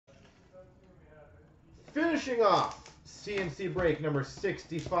Finishing off CNC break number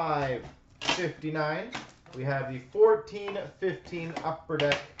 6559, we have the 1415 Upper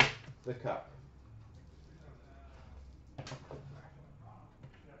Deck, the Cup.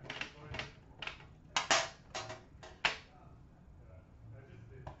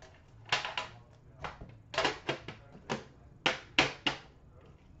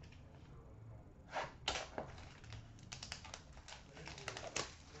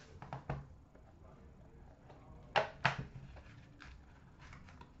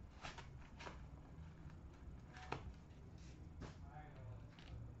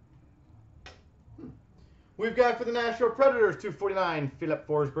 We've got for the Nashville Predators, 249, Philip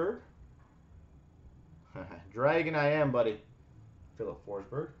Forsberg. Dragon I am, buddy. Philip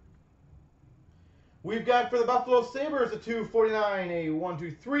Forsberg. We've got for the Buffalo Sabres, a 249, a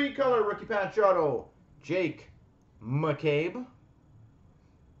 1-2-3 color rookie patch auto, Jake McCabe.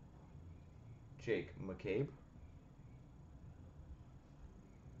 Jake McCabe.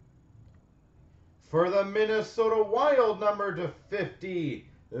 For the Minnesota Wild, number /50,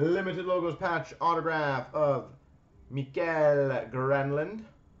 limited logos patch autograph of Mikael Granlund.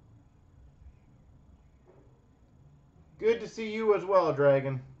 Good to see you as well,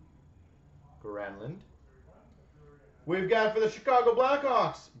 Dragon. Granlund. We've got for the Chicago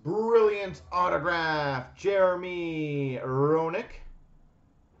Blackhawks, brilliant autograph, Jeremy Roenick.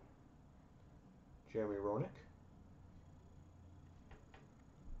 Jeremy Roenick.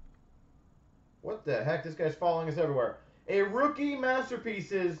 What the heck? This guy's following us everywhere. A rookie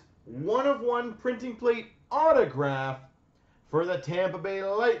masterpieces 1/1 printing plate autograph for the Tampa Bay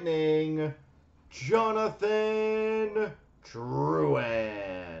Lightning, Jonathan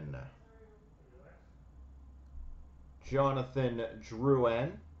Drouin. Jonathan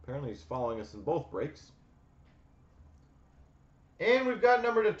Drouin. Apparently he's following us in both breaks. And we've got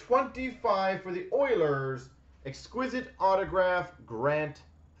number /25 for the Oilers, exquisite autograph, Grant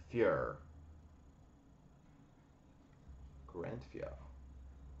Fuhr. Grant Fuhr.